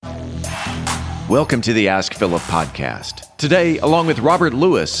Welcome to the Ask Philip podcast. Today, along with Robert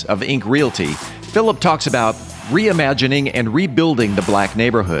Lewis of Inc. Realty, Philip talks about reimagining and rebuilding the Black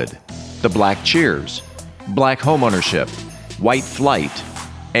neighborhood, the Black cheers, Black homeownership, white flight,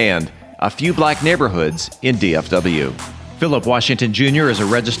 and a few Black neighborhoods in DFW. Philip Washington Jr. is a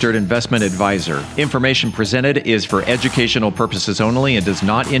registered investment advisor. Information presented is for educational purposes only and does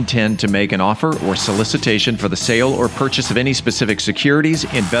not intend to make an offer or solicitation for the sale or purchase of any specific securities,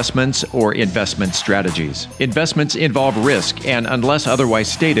 investments, or investment strategies. Investments involve risk and, unless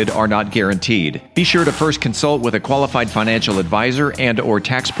otherwise stated, are not guaranteed. Be sure to first consult with a qualified financial advisor and/or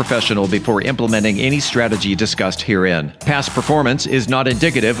tax professional before implementing any strategy discussed herein. Past performance is not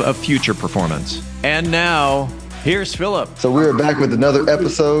indicative of future performance. And now, here's Philip. So we are back with another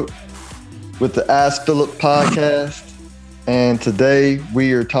episode with the Ask Philip podcast. And today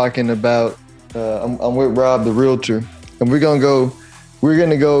we are talking about, I'm with Rob, the realtor, and we're going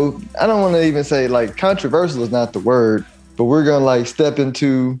to go, I don't want to even say like controversial is not the word, but we're going to like step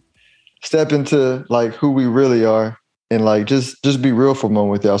into like who we really are and like just be real for a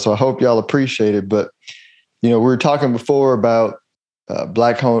moment with y'all. So I hope y'all appreciate it. But, you know, we were talking before about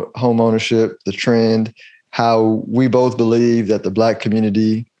Black home ownership, the trend, how we both believe that the Black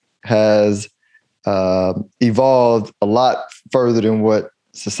community has evolved a lot further than what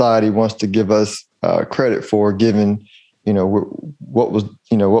society wants to give us credit for, given what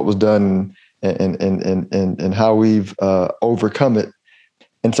was done and how we've overcome it.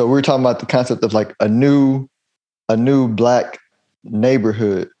 And so we're talking about the concept of like a new Black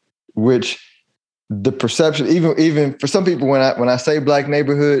neighborhood, which the perception, even for some people, when I say Black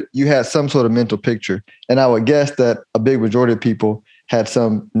neighborhood, you had some sort of mental picture. And I would guess that a big majority of people had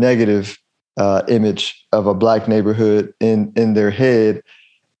some negative image of a Black neighborhood in their head.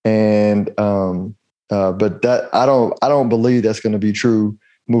 And but that I don't believe that's going to be true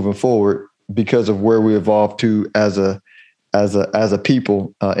moving forward because of where we evolved to as a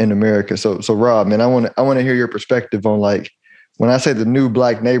people in America. So Rob, man, I want to hear your perspective on like, when I say the new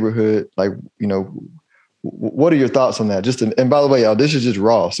Black neighborhood, like, you know, what are your thoughts on that? And by the way, y'all, this is just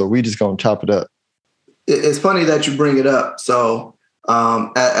raw, so we just gonna chop it up. It's funny that you bring it up. So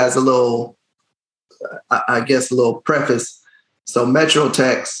as a little, I guess, a little preface. So Metro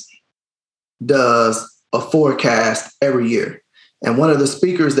Tex does a forecast every year. And one of the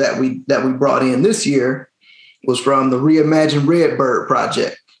speakers that we brought in this year was from the Reimagine Redbird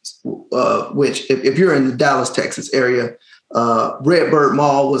Project, which if you're in the Dallas, Texas area, Redbird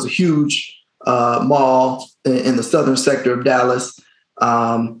Mall was a huge mall in the southern sector of Dallas.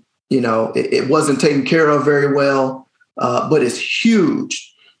 It wasn't taken care of very well, but it's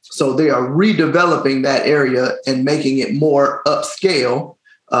huge. So they are redeveloping that area and making it more upscale.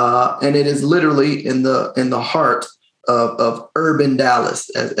 And it is literally in the heart of urban Dallas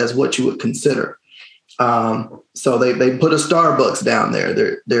as what you would consider. So they put a Starbucks down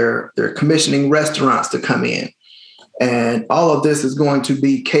there. They're commissioning restaurants to come in. And all of this is going to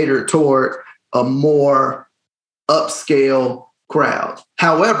be catered toward a more upscale crowd.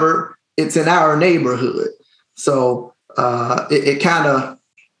 However, it's in our neighborhood. So it kind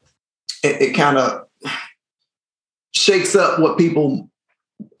of shakes up what people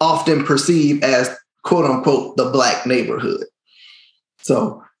often perceive as, quote unquote, the Black neighborhood.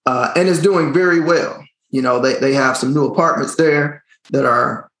 So, and it's doing very well. You know, they have some new apartments there that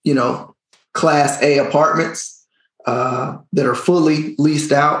are, Class A apartments. That are fully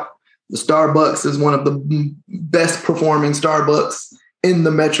leased out. The Starbucks is one of the best performing Starbucks in the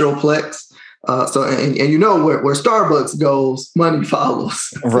Metroplex. So where Starbucks goes, money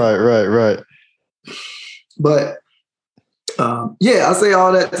follows. Right. But I say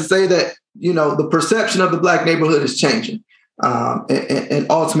all that to say that, the perception of the Black neighborhood is changing. And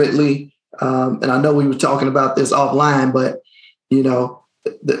ultimately, and I know we were talking about this offline, but,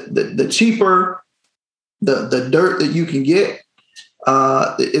 the cheaper the dirt that you can get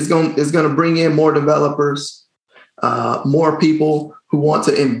is going to bring in more developers, more people who want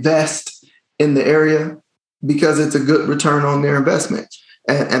to invest in the area because it's a good return on their investment.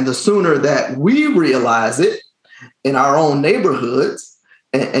 And the sooner that we realize it in our own neighborhoods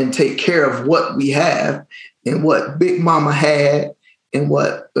and take care of what we have and what Big Mama had and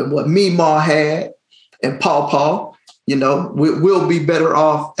what Meemaw had and Paw, we'll be better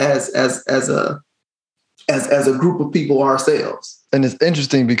off as a group of people ourselves. And it's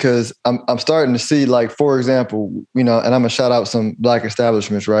interesting because I'm starting to see, like, for example, and I'm gonna shout out some Black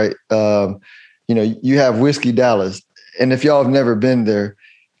establishments, right? You have Whiskey Dallas, and if y'all have never been there,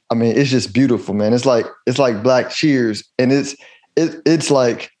 I mean, it's just beautiful, man. It's like Black Cheers, and it's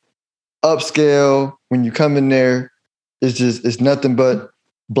like upscale. When you come in there, it's nothing but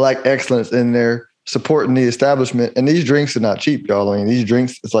Black excellence in there, supporting the establishment. And these drinks are not cheap, y'all. I mean, these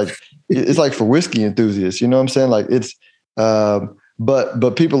drinks, it's like for whiskey enthusiasts. You know what I'm saying? Like it's,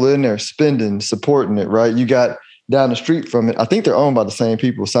 but people are in there spending, supporting it, right? You got down the street from it. I think they're owned by the same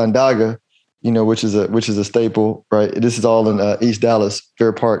people, Sandaga, which is a staple, right? This is all in East Dallas,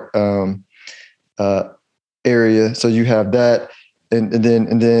 Fair Park area. So you have that, and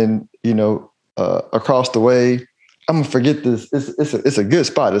then across the way, I'm gonna forget this. It's a good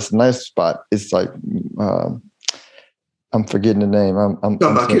spot. It's a nice spot. It's like I'm forgetting the name. I'm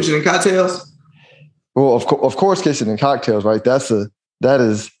talking about Kitchen and Cocktails. Well, of course, Kitchen and Cocktails, right? That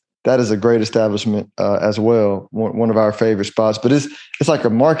is a great establishment as well. One of our favorite spots. But it's like a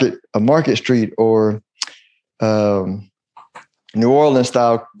market street or New Orleans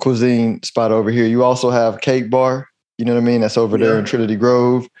style cuisine spot over here. You also have Cake Bar. You know what I mean? That's over there in Trinity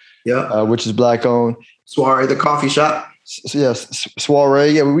Grove. Yeah, which is Black owned. Soiree, the coffee shop. Yes,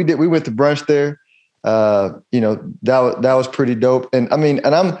 Soiree. Yeah, we went to brunch there. That was pretty dope. And I mean,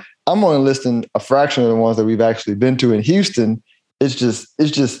 and I'm only listing a fraction of the ones that we've actually been to in Houston. It's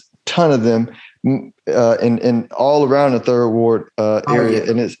just ton of them in all around the Third Ward area,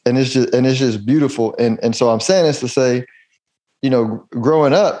 and it's just beautiful. And so I'm saying this to say,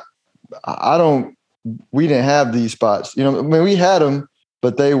 growing up, we didn't have these spots. I mean, we had them,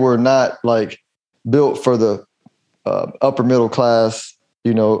 but they were not like built for the upper middle class,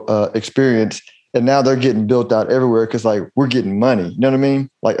 experience. And now they're getting built out everywhere because like we're getting money. You know what I mean?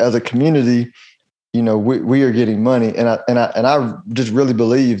 Like as a community, we are getting money, and I just really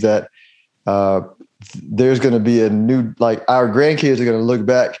believe that there's going to be a new, like our grandkids are going to look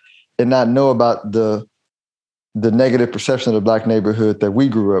back and not know about the negative perception of the Black neighborhood that we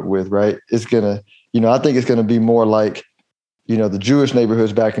grew up with. Right? It's gonna, I think it's going to be more like, the Jewish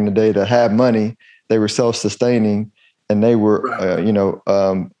neighborhoods back in the day that had money, they were self-sustaining, and they were,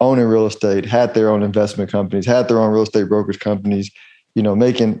 owning real estate, had their own investment companies, had their own real estate brokerage companies.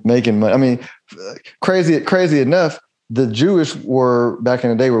 Making money. I mean, crazy enough, the Jewish were back in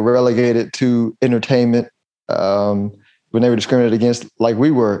the day were relegated to entertainment when they were discriminated against, like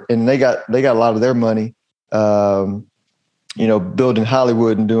we were, and they got a lot of their money, building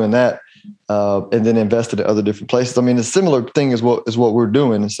Hollywood and doing that, and then invested in other different places. I mean, a similar thing is what we're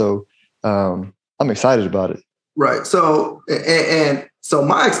doing, and so I'm excited about it. Right. So and so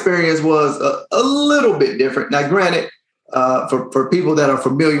my experience was a little bit different. Now, granted. For people that are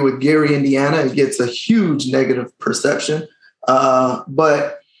familiar with Gary, Indiana, it gets a huge negative perception.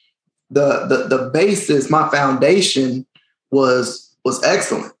 But the basis, my foundation was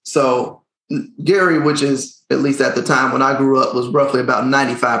excellent. So Gary, which is at least at the time when I grew up, was roughly about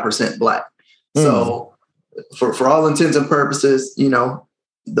 95% Black. So for all intents and purposes,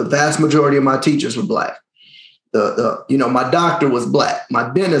 the vast majority of my teachers were Black. My doctor was Black.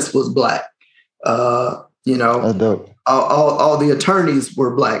 My dentist was Black. All the attorneys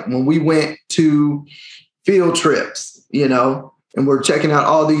were Black. When we went to field trips, and we're checking out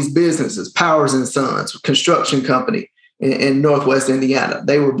all these businesses, Powers and Sons, construction company in Northwest Indiana,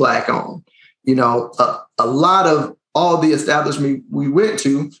 they were Black owned. A lot of all the establishments we went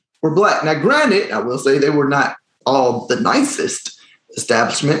to were Black. Now, granted, I will say they were not all the nicest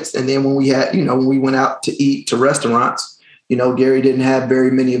establishments. And then when we had, when we went out to eat to restaurants, Gary didn't have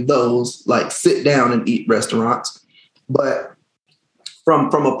very many of those, like sit down and eat restaurants. But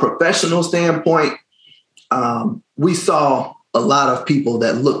from a professional standpoint, we saw a lot of people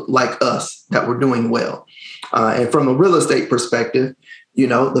that looked like us that were doing well. And from a real estate perspective,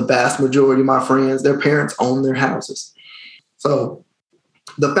 the vast majority of my friends, their parents own their houses. So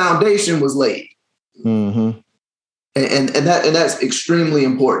the foundation was laid. Mm-hmm. And that's extremely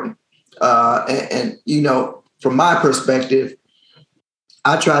important. From my perspective,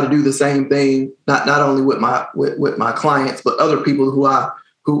 I try to do the same thing, not only with my clients, but other people who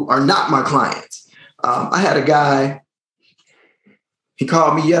are not my clients. I had a guy, he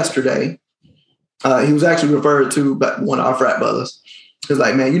called me yesterday. He was actually referred to by one of our frat brothers. He was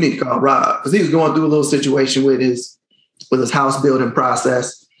like, man, you need to call Rob, because he was going through a little situation with his house building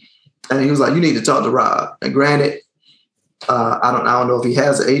process. And he was like, you need to talk to Rob. And granted, I don't know if he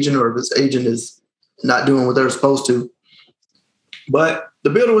has an agent or if his agent is not doing what they're supposed to. But the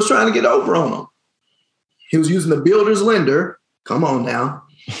builder was trying to get over on him. He was using the builder's lender. Come on now.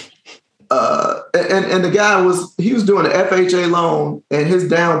 And the guy was doing an FHA loan, and his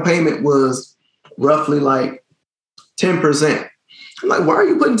down payment was roughly like 10%. I'm like, why are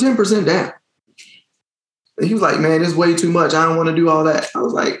you putting 10% down? And he was like, man, it's way too much. I don't want to do all that. I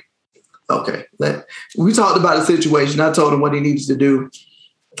was like, okay. We talked about the situation. I told him what he needs to do.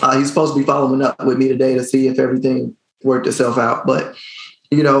 He's supposed to be following up with me today to see if everything worked itself out. But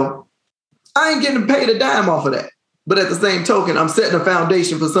you know, I ain't getting paid a dime off of that. But at the same token, I'm setting a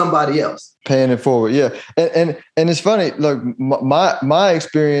foundation for somebody else. Paying it forward. Yeah. And it's funny. Look, my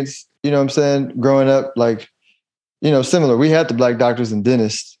experience, you know what I'm saying, growing up, like, you know, similar. We had the black doctors and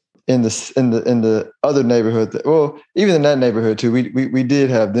dentists in the other neighborhood. Well, even in that neighborhood too, we did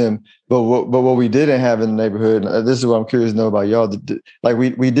have them. But what we didn't have in the neighborhood, and this is what I'm curious to know about y'all. Like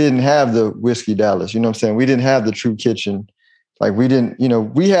we didn't have the Whiskey Dallas. You know what I'm saying? We didn't have the True Kitchen. Like we didn't, you know,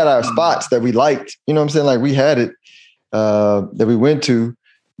 we had our spots that we liked. You know what I'm saying? Like we had it that we went to,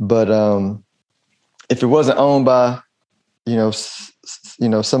 but if it wasn't owned by, you know,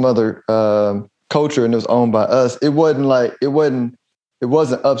 some other culture and it was owned by us, it wasn't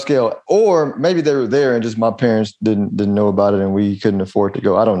upscale. Or maybe they were there and just my parents didn't know about it and we couldn't afford to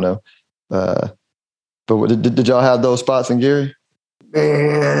go. I don't know. But did y'all have those spots in Gary?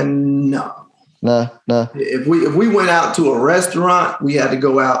 Man, no. Nah. If we went out to a restaurant, we had to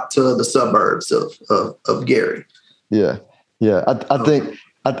go out to the suburbs of Gary. Yeah. I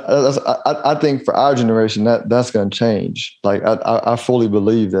think for our generation that's going to change. Like I fully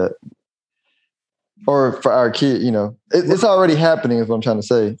believe that. Or for our kid, you know, it's already happening. Is what I'm trying to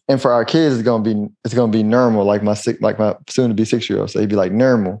say. And for our kids, it's going to be normal. Like my soon to be 6-year-old, so he'd be like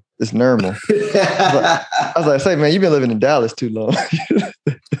normal. It's normal. I was like, say, man, you've been living in Dallas too long.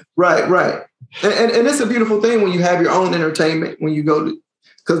 Right. And it's a beautiful thing when you have your own entertainment, when you go to,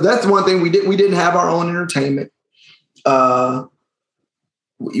 because that's one thing we didn't have our own entertainment.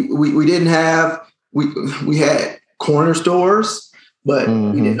 We didn't have, we had corner stores, but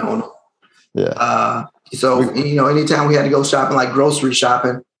we didn't own them. Yeah. So, you know, anytime we had to go shopping, like grocery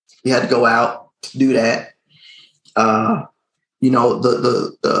shopping, we had to go out to do that. You know,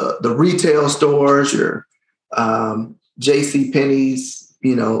 the retail stores, your J.C. Penney's,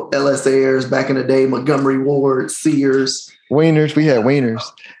 you know, LS Ayers back in the day, Montgomery Ward, Sears. Wieners. We had Wieners.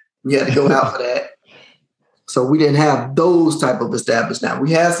 We had to go out for that. So we didn't have those type of establishments.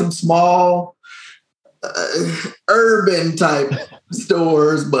 We had some small urban type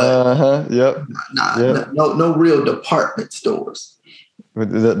stores, but no real department stores.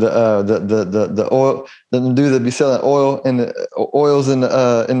 The oil, the dude that be selling oil and the oils in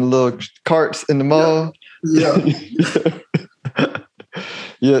the little carts in the mall. Yeah.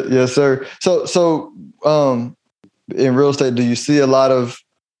 Yes, sir. So in real estate, do you see a lot of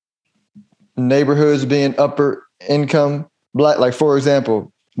neighborhoods being upper income black? Like, for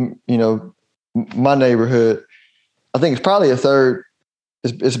example, you know, my neighborhood, I think it's probably a third.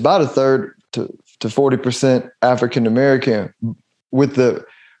 It's about a third to 40% African American. With the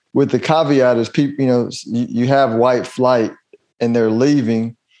caveat is people, you know, you have white flight and they're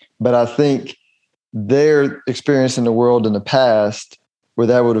leaving, but I think their experience in the world in the past where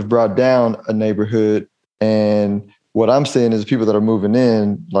that would have brought down a neighborhood. And what I'm seeing is people that are moving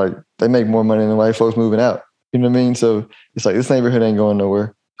in, like they make more money than white folks moving out. You know what I mean? So it's like, this neighborhood ain't going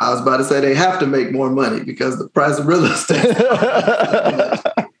nowhere. I was about to say they have to make more money because the price of real estate.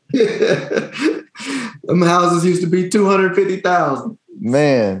 Them houses used to be $250,000.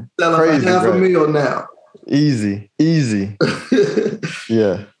 Man, selling crazy, for $500,000 now. Easy.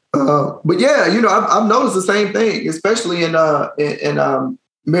 Yeah. But yeah, you know, I've noticed the same thing, especially in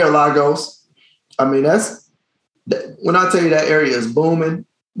Mar-a-Lagos. I mean, when I tell you that area is booming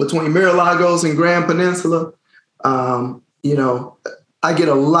between Mar-a-Lagos and Grand Peninsula. You know, I get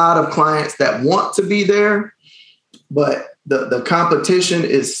a lot of clients that want to be there, but the competition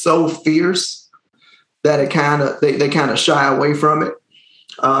is so fierce that they kind of shy away from it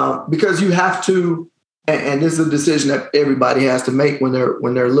because you have to. And this is a decision that everybody has to make when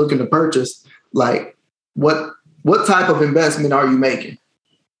they're looking to purchase. Like, what type of investment are you making?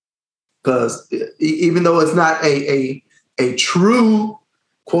 Because even though it's not a true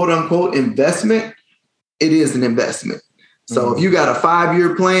quote unquote investment, it is an investment. So if you got a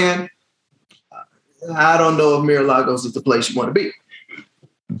 5-year plan, I don't know if Mar-a-Lagos is the place you want to be,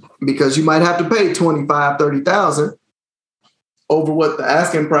 because you might have to pay $25,000-$30,000 over what the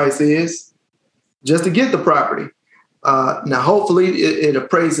asking price is just to get the property. Now, hopefully it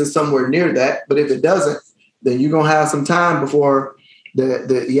appraises somewhere near that. But if it doesn't, then you're going to have some time before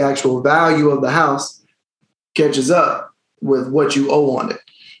the actual value of the house catches up with what you owe on it.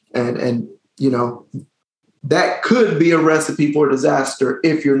 And you know, that could be a recipe for disaster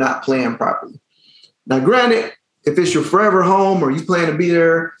if you're not planning properly. Now, granted, if it's your forever home or you plan to be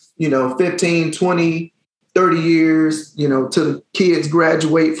there, you know, 15, 20, 30 years, you know, till the kids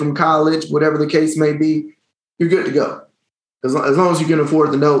graduate from college, whatever the case may be, you're good to go. As long as you can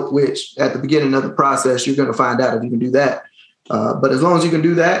afford the note, which at the beginning of the process, you're going to find out if you can do that. But as long as you can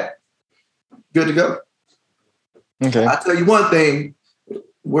do that, good to go. Okay. I tell you one thing,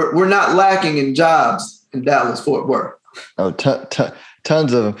 we're not lacking in jobs in Dallas Fort Worth. Oh,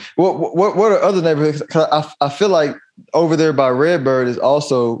 tons of them. What are other neighborhoods? 'Cause I feel like over there by Redbird is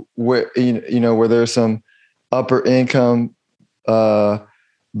also where where there's some upper income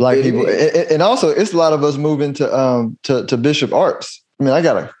black people, and also it's a lot of us moving to Bishop Arts. I mean, I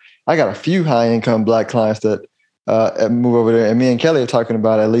got a few high income black clients that move over there, and me and Kelly are talking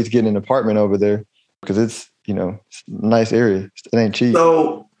about at least getting an apartment over there because it's it's a nice area. It ain't cheap.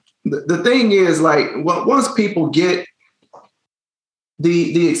 So the thing is, like, once people get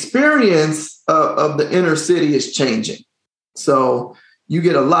the experience of the inner city is changing. So you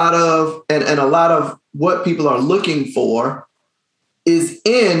get a lot of, and a lot of what people are looking for is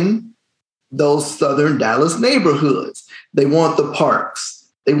in those Southern Dallas neighborhoods. They want the parks.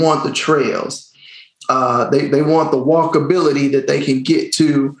 They want the trails. They want the walkability that they can get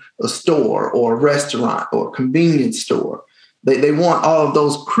to a store or a restaurant or a convenience store. They want all of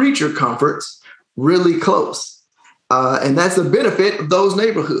those creature comforts really close. And that's the benefit of those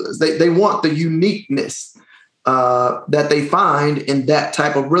neighborhoods. They want the uniqueness that they find in that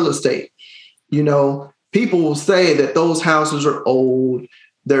type of real estate. People will say that those houses are old,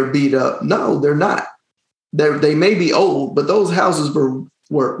 they're beat up. No, they're not. They may be old, but those houses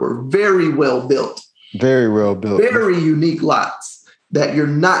were very well built. Very well built. Very unique lots that you're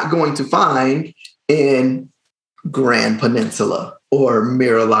not going to find in Grand Peninsula or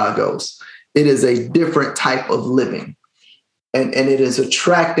Miralagos. It is a different type of living. And it is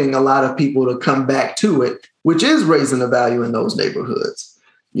attracting a lot of people to come back to it, which is raising the value in those neighborhoods.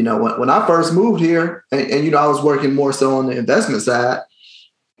 When I first moved here, and I was working more so on the investment side,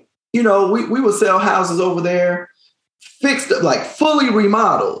 we would sell houses over there, fixed up, like fully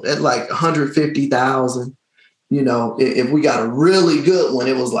remodeled at like 150,000. If we got a really good one,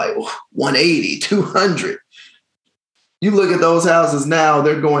 it was like 180, 200. You look at those houses now,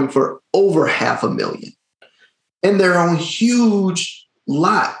 they're going for over $500,000. And they're on huge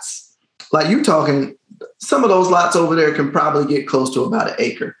lots. Like you're talking, some of those lots over there can probably get close to about an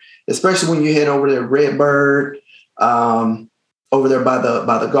acre, especially when you head over there, Redbird, over there by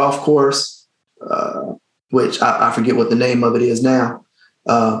the golf course, which I forget what the name of it is now,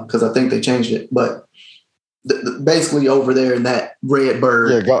 because I think they changed it. But basically over there in that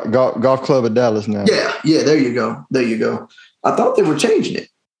Redbird. Yeah, golf club of Dallas now. Yeah, there you go. I thought they were changing it.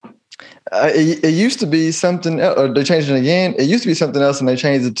 It used to be something else, or they changed it again. It used to be something else, and they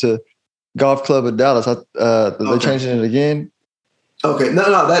changed it to Golf Club of Dallas. They changed it again. Okay, no,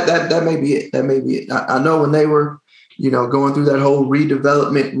 that may be it. That may be it. I know when they were, going through that whole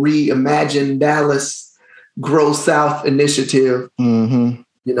redevelopment, reimagine Dallas, Grow South initiative. Mm-hmm.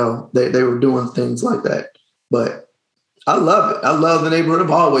 They were doing things like that. But I love it. I love the neighborhood.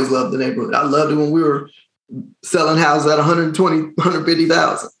 I've always loved the neighborhood. I loved it when we were selling houses at 120,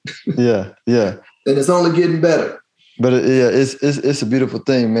 150,000. Yeah. And it's only getting better. But it's a beautiful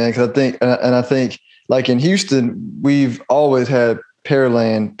thing, man. Because I think like in Houston, we've always had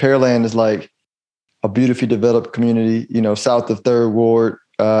Pearland. Pearland is like a beautifully developed community, south of Third Ward,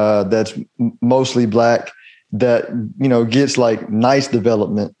 that's mostly black, that gets like nice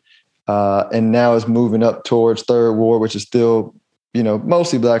development, and now is moving up towards Third Ward, which is still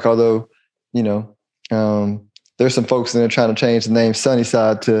mostly black, although there's some folks in there trying to change the name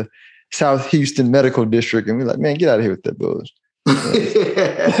Sunnyside to South Houston Medical District, and we're like, man, get out of here with that bullshit.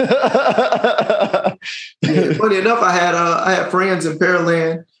 Yeah, funny enough, I had friends in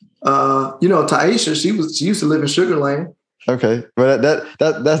Pearland. Taisha, she used to live in Sugar Land. Okay, but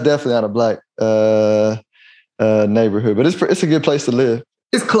that's definitely not a black neighborhood, but it's a good place to live.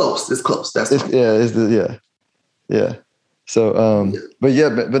 It's close. That's yeah. So,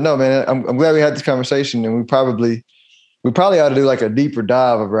 but no, man, I'm glad we had this conversation, and we probably ought to do like a deeper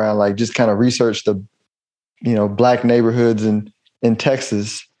dive around like just kind of research the, black neighborhoods in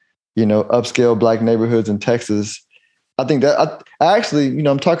Texas, upscale black neighborhoods in Texas. I think that I actually,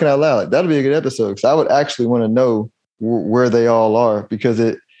 I'm talking out loud. Like, that'll be a good episode because I would actually want to know where they all are, because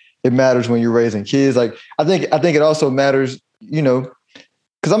it matters when you're raising kids. Like, I think it also matters,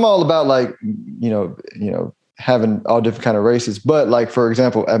 because I'm all about like, having all different kind of races. But like, for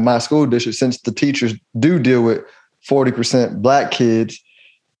example, at my school district, since the teachers do deal with 40% black kids,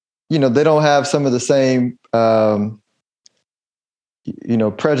 they don't have some of the same,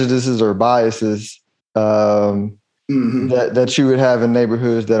 prejudices or biases that you would have in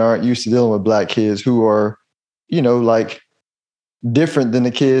neighborhoods that aren't used to dealing with black kids who are, like different than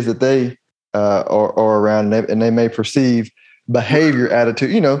the kids that they are around, and they may perceive behavior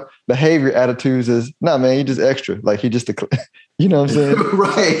attitude, behavior attitudes is, nah, man, you just extra. Like he just, you know what I'm saying?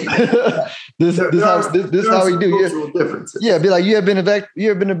 Right. this how we do. Yeah. Be like, you ever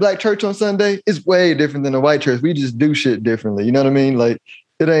been to black church on Sunday? It's way different than a white church. We just do shit differently. You know what I mean? Like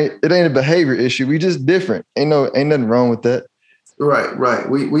it ain't a behavior issue. We just different. Ain't nothing wrong with that. Right.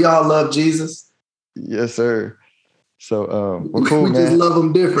 We all love Jesus. Yes, sir. So, well, cool, we man. just love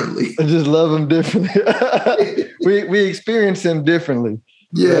him differently. I just love him differently. we experience him differently.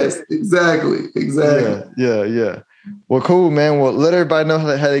 Yes, right? Exactly. Yeah. Well, cool, man. Well, let everybody know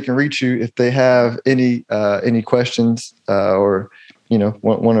how they can reach you if they have any questions or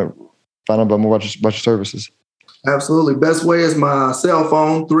want to find out more about your services. Absolutely. Best way is my cell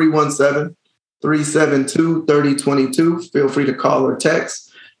phone, 317-372-3022. Feel free to call or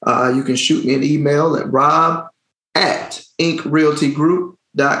text. You can shoot me an email at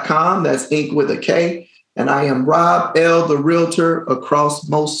rob@inkrealtygroup.com. That's Inc with a K. And I am Rob L, the Realtor, across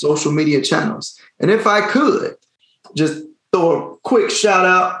most social media channels. And if I could just throw a quick shout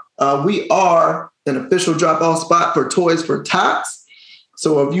out, we are an official drop-off spot for Toys for Tots.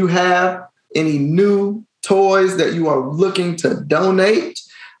 So if you have any new toys that you are looking to donate,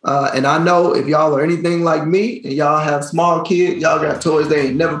 and I know if y'all are anything like me and y'all have small kids, y'all got toys they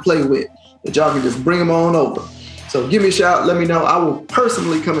ain't never played with, that y'all can just bring them on over. So give me a shout. Let me know. I will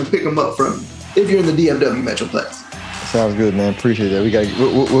personally come and pick them up from you if you're in the DFW Metroplex. Sounds good, man. Appreciate that.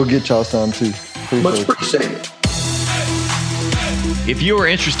 We'll get y'all some too. Much appreciated. If you are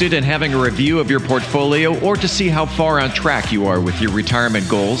interested in having a review of your portfolio or to see how far on track you are with your retirement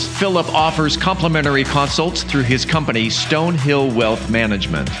goals, Philip offers complimentary consults through his company, Stonehill Wealth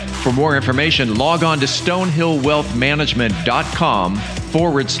Management. For more information, log on to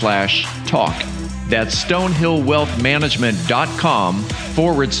stonehillwealthmanagement.com/talk. That's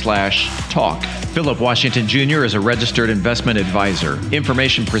stonehillwealthmanagement.com/talk. Philip Washington Jr. is a registered investment advisor.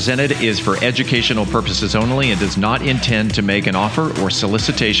 Information presented is for educational purposes only and does not intend to make an offer or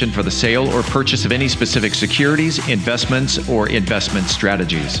solicitation for the sale or purchase of any specific securities, investments, or investment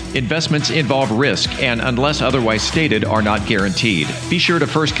strategies. Investments involve risk and, unless otherwise stated, are not guaranteed. Be sure to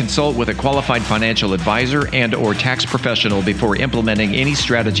first consult with a qualified financial advisor and/or tax professional before implementing any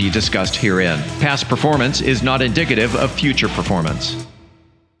strategy discussed herein. Past performance is not indicative of future performance.